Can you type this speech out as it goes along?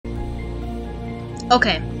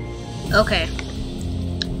Okay. Okay.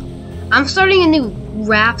 I'm starting a new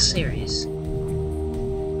raft series.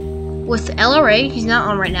 With LRA, he's not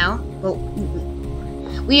on right now. Well,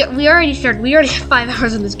 we already started. We already have 5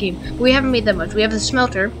 hours in this game, but we haven't made that much. We have the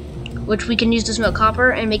smelter, which we can use to smelt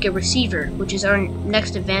copper and make a receiver, which is our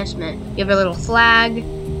next advancement. We have our little flag.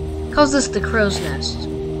 Calls this the crow's nest.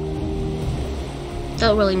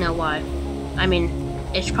 Don't really know why. I mean,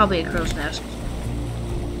 it's probably a crow's nest.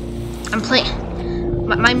 I'm playing.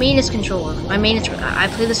 My main is controller. I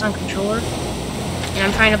play this on controller, and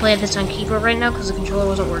I'm trying to play this on keyboard right now because the controller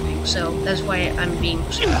wasn't working. So that's why I'm being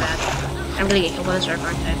super bad. I'm gonna get killed by the shark,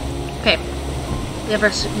 aren't I? Okay.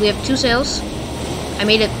 We have 2 sails. I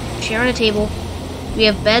made it sharing a table. We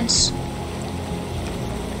have beds.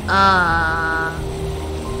 A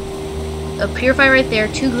purifier right there.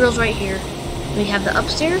 2 grills right here. We have the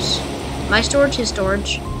upstairs. My storage, his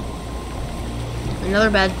storage. Another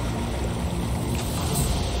bed.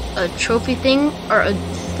 A trophy thing, or a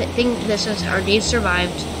thing that says our days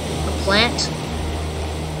survived. A plant.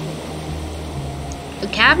 A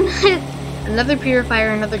cabinet. Another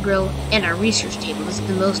purifier, another grill, and our research table. This is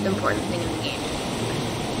the most important thing in the game.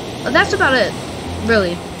 But that's about it,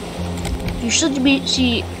 really. You should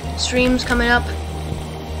see streams coming up.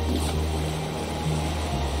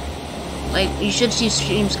 Like, you should see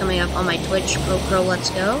streams coming up on my Twitch, Pro Let's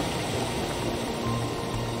Go.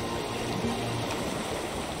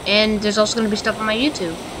 And there's also going to be stuff on my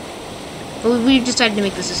YouTube. But we've decided to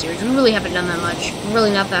make this a series. We really haven't done that much. We're really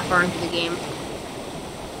not that far into the game.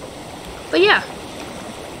 But yeah.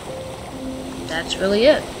 That's really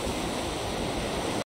it.